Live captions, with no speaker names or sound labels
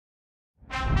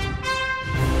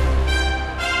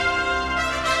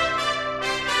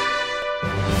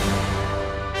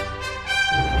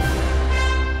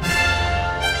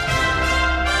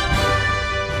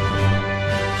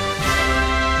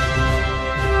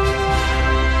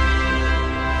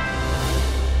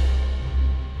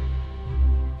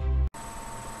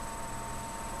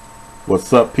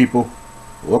What's up, people?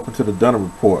 Welcome to the Dunner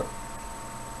Report.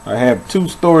 I have two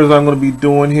stories I'm going to be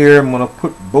doing here. I'm going to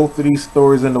put both of these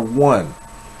stories into one.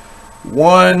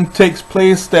 One takes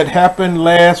place that happened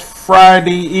last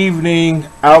Friday evening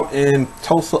out in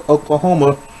Tulsa,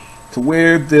 Oklahoma, to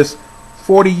where this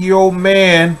 40-year-old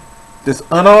man, this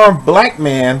unarmed black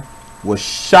man, was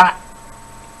shot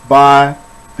by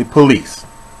the police.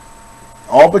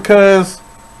 All because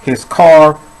his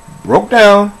car broke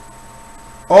down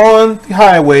on the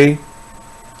highway,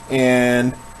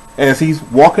 and as he's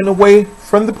walking away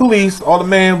from the police, all the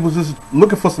man was just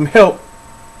looking for some help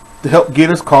to help get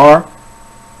his car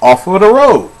off of the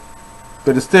road.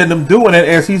 But instead of him doing it,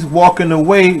 as he's walking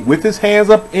away with his hands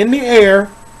up in the air,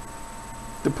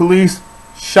 the police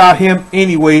shot him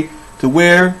anyway, to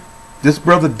where this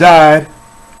brother died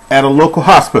at a local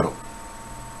hospital.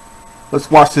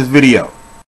 Let's watch this video.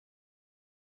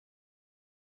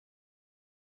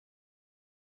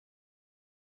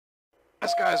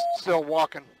 This guy's still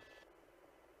walking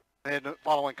and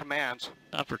following commands.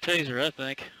 Not for taser, I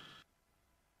think.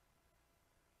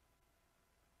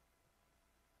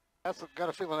 That's got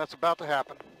a feeling that's about to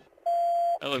happen.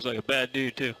 That looks like a bad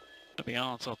dude, too, to be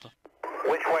honest with them.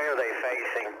 Which way are they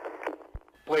facing?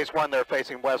 Police 1, they're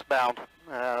facing westbound.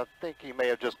 I think he may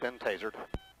have just been tasered.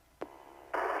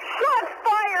 Shots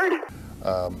fired!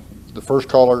 The first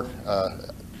caller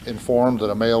informed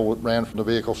that a male ran from the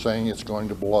vehicle saying it's going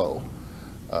to blow.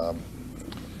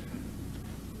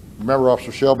 Remember,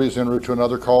 Officer Shelby is en route to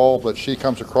another call, but she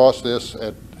comes across this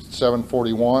at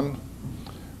 7:41.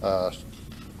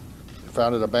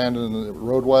 Found it abandoned in the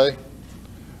roadway.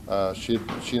 She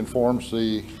informs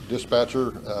the dispatcher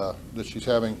that she's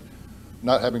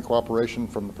not having cooperation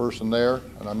from the person there,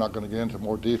 and I'm not going to get into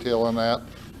more detail on that.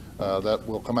 That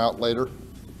will come out later.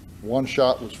 One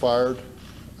shot was fired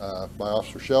by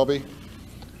Officer Shelby,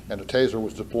 and a taser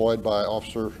was deployed by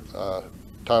Officer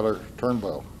Tyler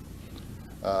Turnbow.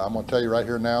 I'm going to tell you right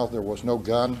here now, there was no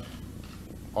gun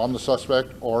on the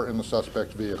suspect or in the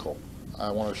suspect's vehicle.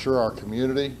 I want to assure our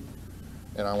community,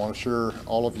 and I want to assure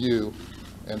all of you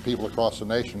and people across the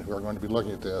nation who are going to be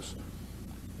looking at this,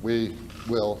 we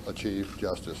will achieve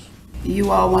justice.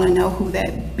 You all want to know who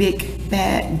that big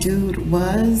bad dude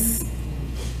was?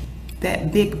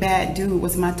 That big bad dude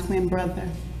was my twin brother.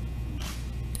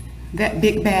 That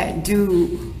big bad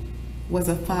dude was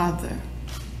a father.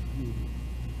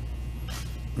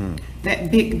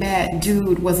 That big bad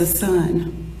dude was a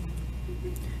son.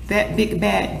 That big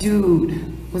bad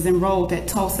dude was enrolled at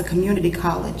Tulsa Community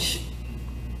College,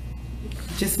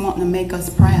 just wanting to make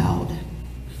us proud.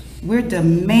 We're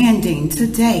demanding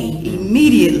today,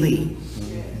 immediately,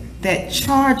 that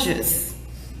charges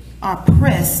are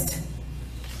pressed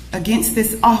against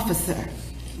this officer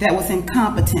that was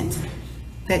incompetent,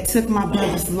 that took my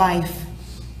brother's life.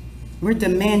 We're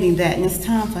demanding that, and it's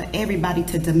time for everybody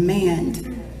to demand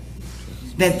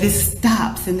that this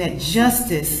stops and that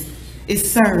justice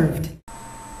is served.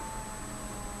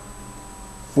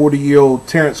 40-year-old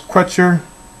Terence Crutcher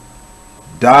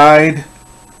died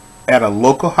at a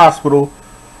local hospital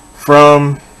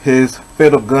from his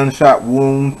fatal gunshot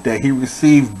wound that he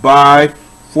received by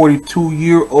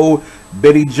 42-year-old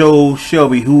Betty Jo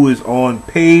Shelby, who is on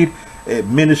paid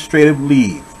administrative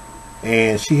leave.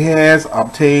 And she has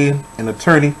obtained an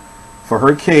attorney for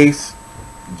her case,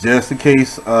 just in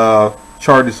case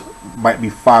charges might be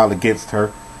filed against her,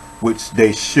 which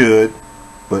they should.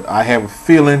 But I have a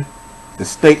feeling the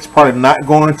state's probably not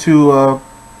going to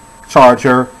charge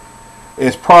her.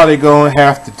 It's probably going to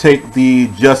have to take the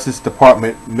Justice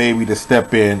Department maybe to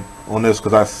step in on this,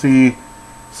 because I see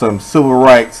some civil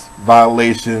rights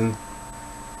violation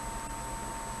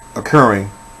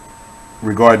occurring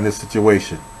regarding this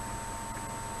situation.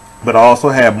 But I also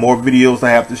have more videos I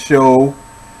have to show.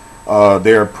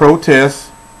 There are protests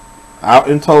out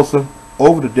in Tulsa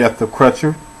over the death of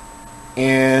Crutcher,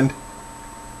 and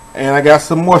I got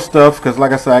some more stuff, because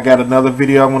like I said, I got another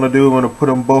video I'm going to do. I'm going to put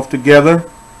them both together,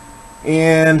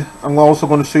 and I'm also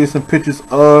going to show you some pictures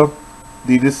of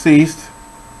the deceased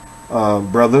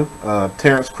brother,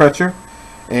 Terence Crutcher,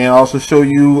 and also show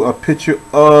you a picture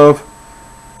of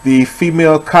the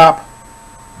female cop,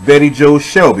 Betty Jo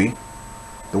Shelby,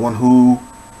 the one who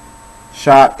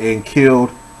shot and killed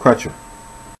Crutcher.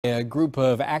 A group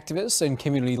of activists and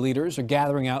community leaders are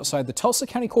gathering outside the Tulsa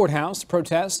County Courthouse to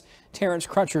protest Terence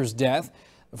Crutcher's death.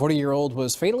 The 40-year-old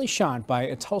was fatally shot by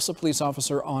a Tulsa police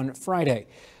officer on Friday.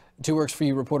 2 Works For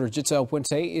You reporter Giselle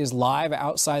Puente is live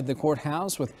outside the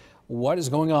courthouse with what is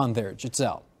going on there.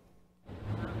 Giselle.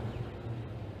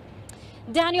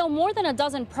 Daniel, more than a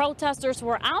dozen protesters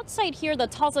were outside here, the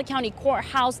Tulsa County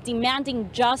Courthouse, demanding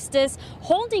justice,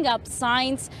 holding up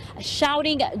signs,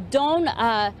 shouting, "Don't,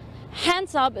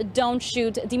 hands up, don't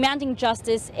shoot," demanding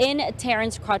justice in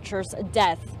Terence Crutcher's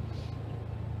death.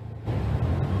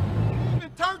 He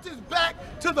turned his back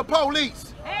to the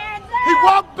police. He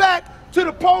walked back to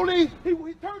the police. He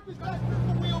turned his back.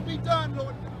 The will be done,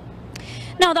 Lord.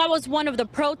 Now, that was one of the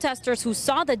protesters who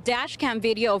saw the dash cam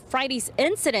video of Friday's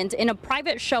incident in a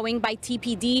private showing by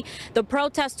TPD. The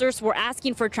protesters were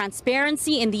asking for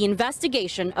transparency in the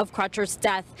investigation of Crutcher's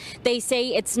death. They say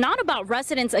it's not about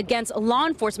residents against law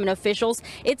enforcement officials.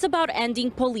 It's about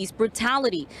ending police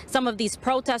brutality. Some of these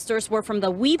protesters were from the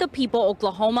We the People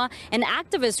Oklahoma, an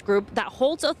activist group that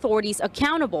holds authorities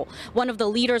accountable. One of the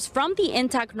leaders from the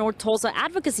Intact North Tulsa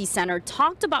Advocacy Center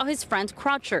talked about his friend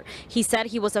Crutcher. He said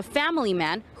he was a family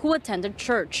man who attended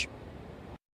church.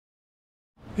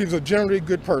 He was a generally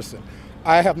good person.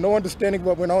 I have no understanding of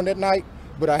what went on that night,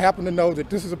 but I happen to know that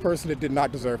this is a person that did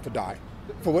not deserve to die.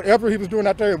 For whatever he was doing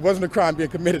out there, it wasn't a crime being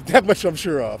committed. That much I'm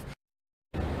sure of.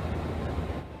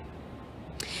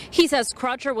 He says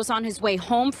Crutcher was on his way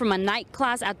home from a night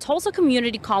class at Tulsa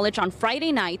Community College on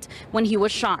Friday night when he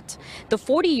was shot. The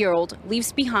 40-year-old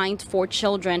leaves behind 4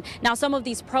 children. Now, some of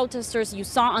these protesters you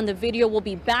saw on the video will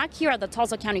be back here at the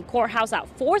Tulsa County Courthouse at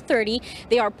 4:30.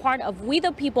 They are part of We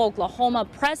the People Oklahoma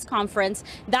press conference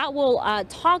that will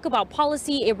talk about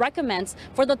policy it recommends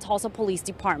for the Tulsa Police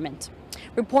Department.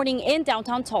 Reporting in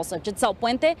downtown Tulsa, Giselle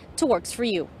Puente, 2 Works for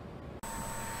You.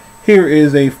 Here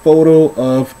is a photo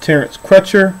of Terence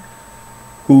Crutcher,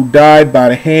 who died by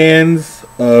the hands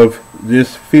of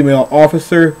this female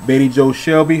officer, Betty Jo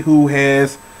Shelby, who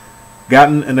has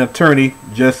gotten an attorney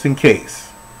just in case.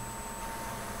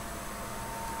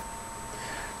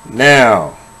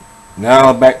 Now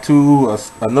back to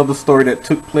another story that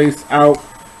took place out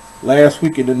last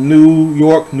week in the New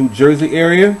York, New Jersey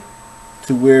area,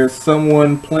 to where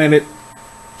someone planted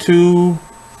 2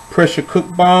 pressure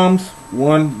cook bombs,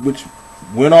 one which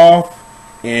went off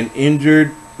and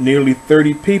injured nearly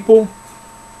 30 people.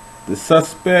 The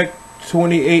suspect,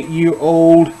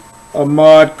 28-year-old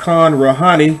Ahmad Khan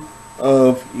Rahani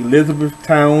of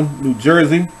Elizabethtown, New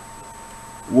Jersey,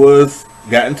 was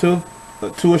gotten to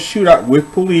a shootout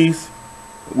with police,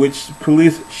 which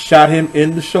police shot him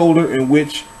in the shoulder, in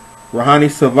which Rahani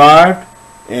survived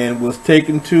and was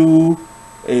taken to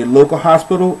a local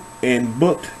hospital and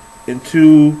booked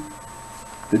into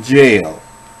the jail.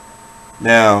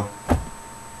 Now,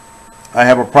 I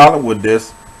have a problem with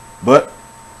this, but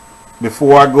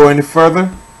before I go any further,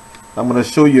 I'm going to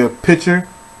show you a picture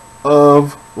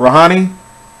of Rahani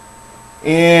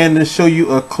and to show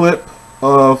you a clip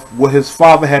of what his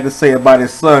father had to say about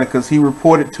his son, because he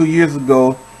reported 2 years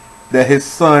ago that his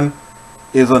son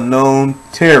is a known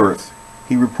terrorist.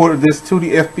 He reported this to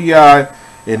the FBI,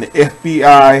 and the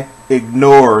FBI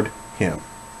ignored him.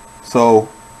 So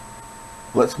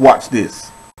let's watch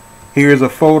this. Here's a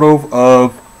photo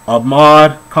of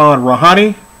Ahmad Khan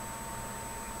Rahani,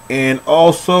 and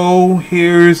also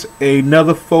here's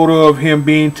another photo of him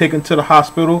being taken to the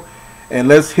hospital, and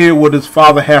let's hear what his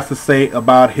father has to say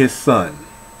about his son.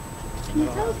 Can you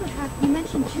tell us what happened? You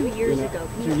mentioned 2 years ago.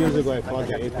 2 years ago I called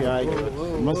the API.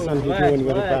 My son is doing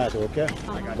very bad, okay?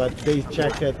 But they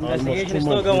checked it almost 2 months. Is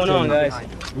still going on, guys.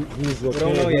 He's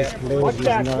okay, he's clean, he's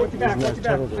not a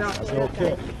terrorist. I said,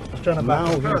 okay. Now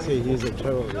he say he's a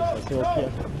terrorist. I said, okay.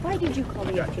 Why did you call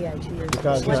the FBI 2 years ago?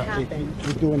 Because what happened?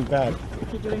 He's doing bad.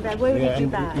 He's doing bad? What did he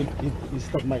do bad? He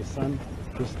stopped my son.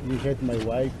 He hit my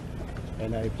wife,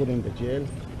 and I put him in the jail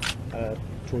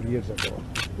 2 years ago.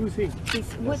 Who's he?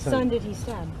 What son did he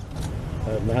stab?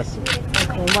 My son.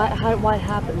 Okay, what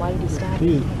happened? Why did he stab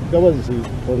him? That was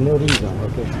for no reason,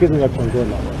 okay? Excuse me, I'm going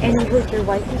now. And he was your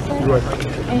wife, you said? Yes.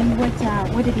 And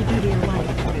what did he do to your wife?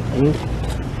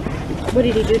 What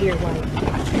did he do to your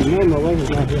wife? No, my wife is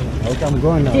not here. Okay, I'm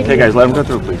going now. Hey guys, let him go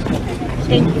through, please.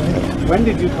 Thank you. When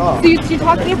did you talk? So you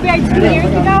talked to the FBI 2 years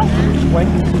ago? When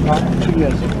did you talk? 2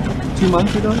 years ago. 2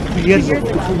 months ago? 2 years ago.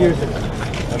 2 years ago.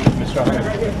 Mr. Ahmed,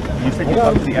 you said you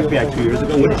talked to the FBI 2 years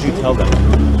ago. What did you tell them?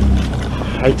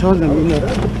 I told them, you know.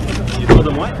 You told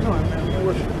them what?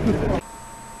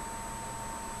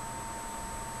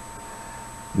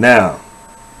 Now,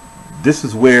 this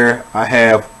is where I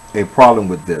have a problem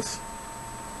with this.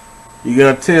 You're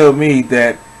going to tell me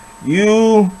that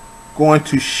you going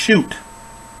to shoot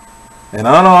an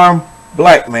unarmed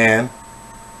black man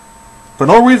for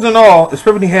no reason at all,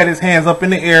 especially when he had his hands up in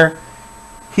the air.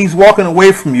 He's walking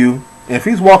away from you, and if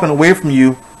he's walking away from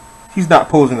you, he's not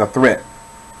posing a threat.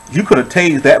 You could have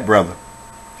tased that brother.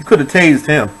 You could have tased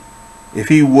him if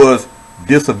he was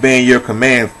disobeying your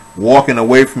commands walking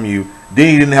away from you.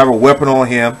 Then he didn't have a weapon on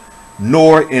him,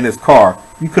 nor in his car.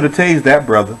 You could have tased that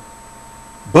brother.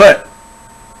 But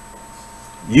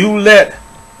you let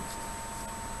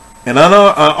an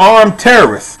unarmed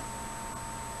terrorist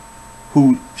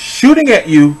who shooting at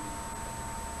you,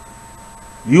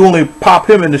 you only pop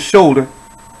him in the shoulder,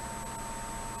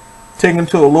 take him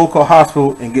to a local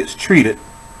hospital and gets treated,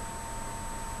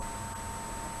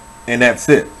 and that's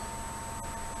it.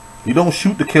 You don't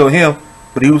shoot to kill him,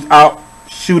 but he was out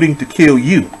shooting to kill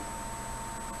you.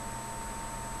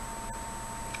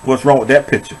 What's wrong with that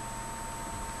picture?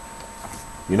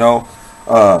 You know,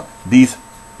 these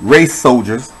race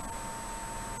soldiers,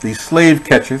 these slave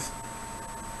catchers,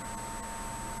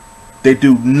 they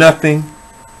do nothing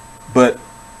but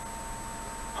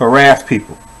harass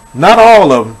people. Not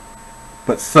all of them,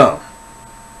 but some.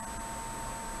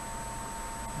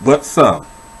 But some.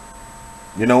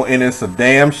 You know, and it's a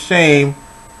damn shame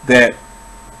that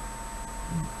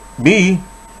me,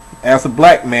 as a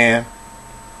black man,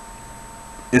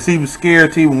 is even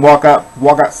scared to even walk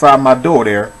outside my door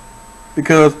there,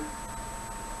 because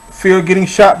I fear getting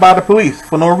shot by the police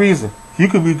for no reason. You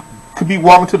could be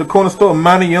walking to the corner store and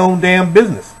minding your own damn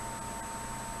business.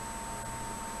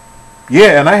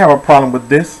 Yeah, and I have a problem with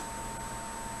this.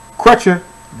 Crutcher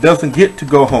doesn't get to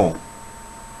go home.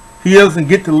 He doesn't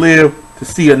get to live to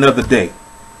see another day.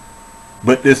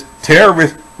 But this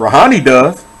terrorist Rahani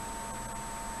does.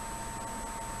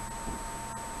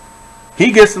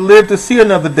 He gets to live to see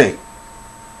another day.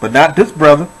 But not this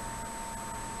brother.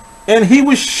 And he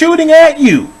was shooting at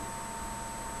you.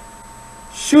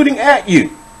 Shooting at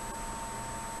you.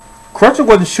 Crutcher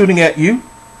wasn't shooting at you,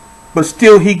 but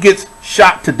still he gets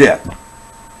shot to death.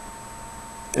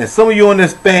 And some of you on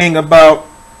this thing about,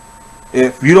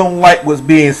 if you don't like what's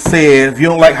being said, if you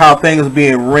don't like how things are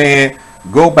being ran,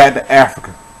 go back to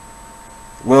Africa.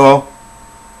 Well,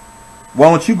 why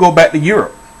don't you go back to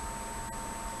Europe?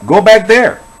 Go back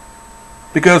there.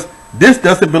 Because this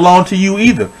doesn't belong to you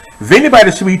either. If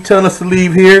anybody should be telling us to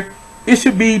leave here, it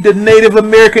should be the Native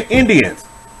American Indians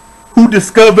who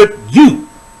discovered you.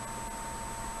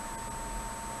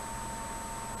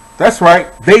 That's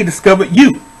right, they discovered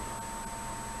you.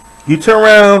 You turn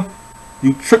around,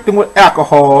 you tricked them with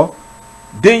alcohol,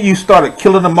 then you started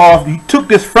killing them off. You took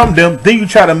this from them, then you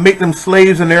try to make them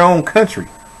slaves in their own country.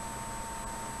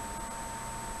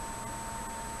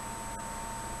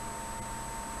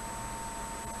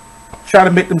 Try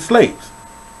to make them slaves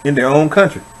in their own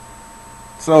country.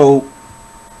 So,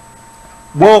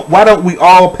 well, why don't we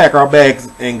all pack our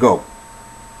bags and go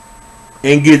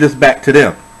and give this back to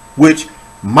them? Which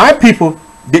my people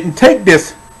didn't take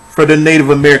this for the Native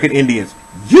American Indians.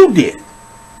 You did.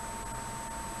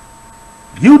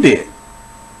 You did.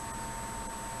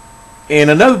 And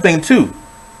another thing too,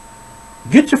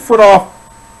 get your foot off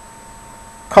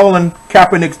Colin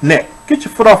Kaepernick's neck. Get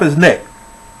your foot off his neck.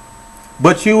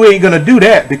 But you ain't gonna do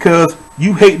that because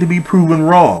you hate to be proven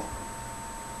wrong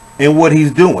in what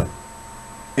he's doing.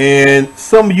 And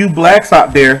some of you blacks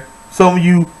out there, some of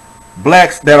you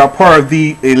blacks that are part of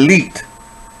the elite,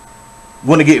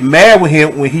 want to get mad with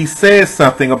him when he says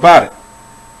something about it.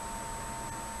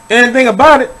 And the thing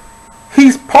about it,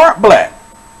 he's part black.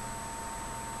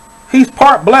 He's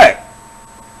part black.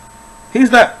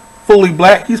 He's not fully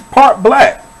black, he's part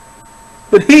black.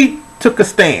 But he took a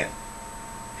stand.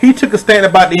 He took a stand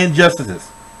about the injustices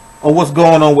on what's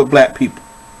going on with black people.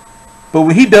 But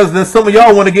when he does this, some of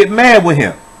y'all want to get mad with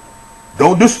him.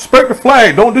 Don't disrespect the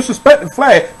flag. Don't disrespect the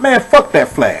flag. Man, fuck that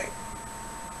flag.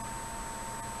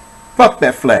 Fuck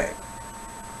that flag.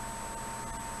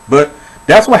 But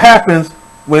that's what happens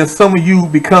when some of you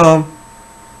become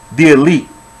the elite.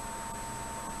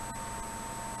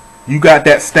 You got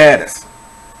that status.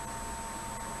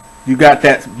 You got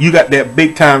that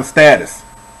big time status.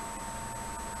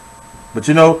 But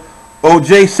you know,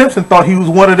 O.J. Simpson thought he was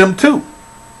one of them too.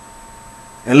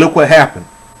 And look what happened.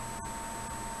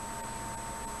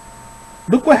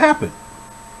 Look what happened.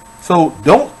 So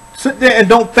don't sit there and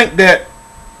don't think that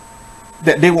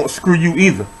they won't screw you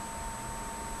either.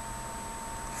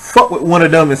 Fuck with one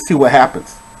of them and see what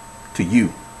happens to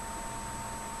you.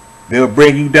 They'll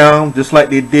bring you down just like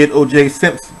they did O.J.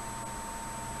 Simpson.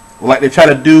 Or like they try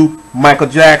to do Michael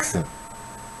Jackson.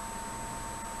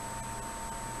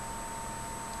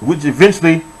 Which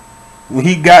eventually, when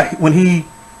he got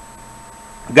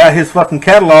his fucking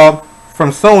catalog from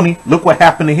Sony, look what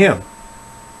happened to him.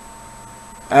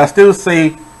 I still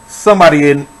say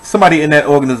somebody in that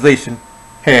organization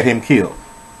had him killed.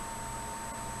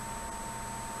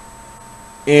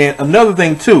 And another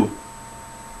thing too,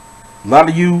 a lot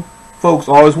of you folks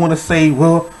always want to say,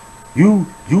 well, You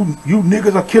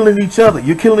niggas are killing each other.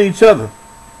 You're killing each other.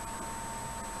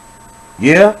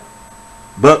 Yeah,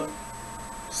 but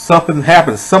something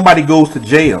happens. Somebody goes to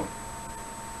jail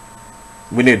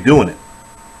when they're doing it.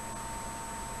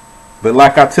 But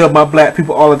like I tell my black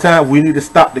people all the time, we need to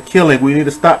stop the killing. We need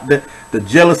to stop the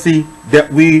jealousy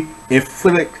that we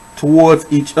inflict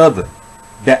towards each other.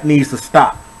 That needs to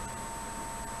stop.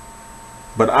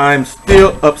 But I'm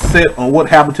still upset on what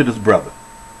happened to this brother.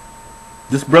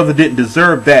 This brother didn't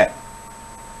deserve that.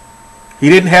 He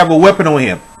didn't have a weapon on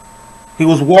him. He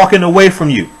was walking away from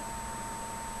you.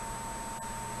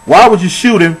 Why would you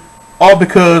shoot him? All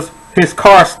because his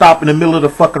car stopped in the middle of the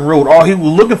fucking road. All he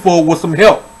was looking for was some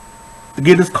help to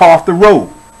get his car off the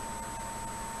road.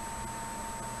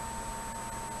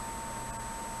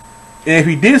 And if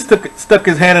he did stuck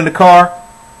his hand in the car,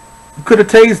 you could have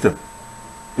tased him.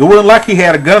 It wasn't like he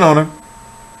had a gun on him,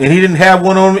 and he didn't have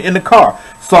one on him in the car.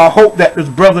 So I hope that this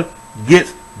brother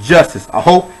gets justice. I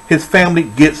hope his family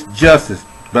gets justice.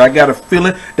 But I got a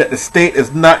feeling that the state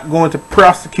is not going to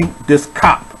prosecute this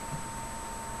cop.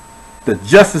 The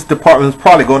Justice Department is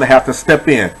probably going to have to step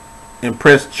in and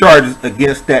press charges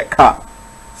against that cop.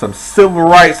 Some civil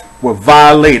rights were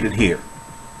violated here.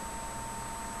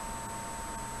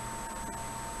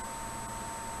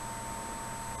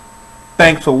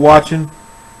 Thanks for watching.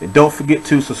 And don't forget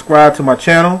to subscribe to my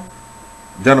channel,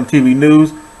 Dunham TV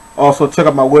News. Also check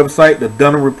out my website,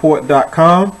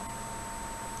 thedunhamreport.com.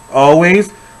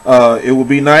 Always, it would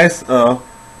be nice.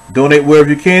 Donate wherever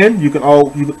you can. You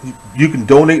can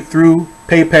donate through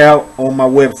PayPal on my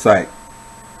website.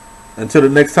 Until the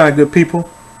next time, good people,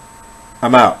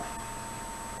 I'm out.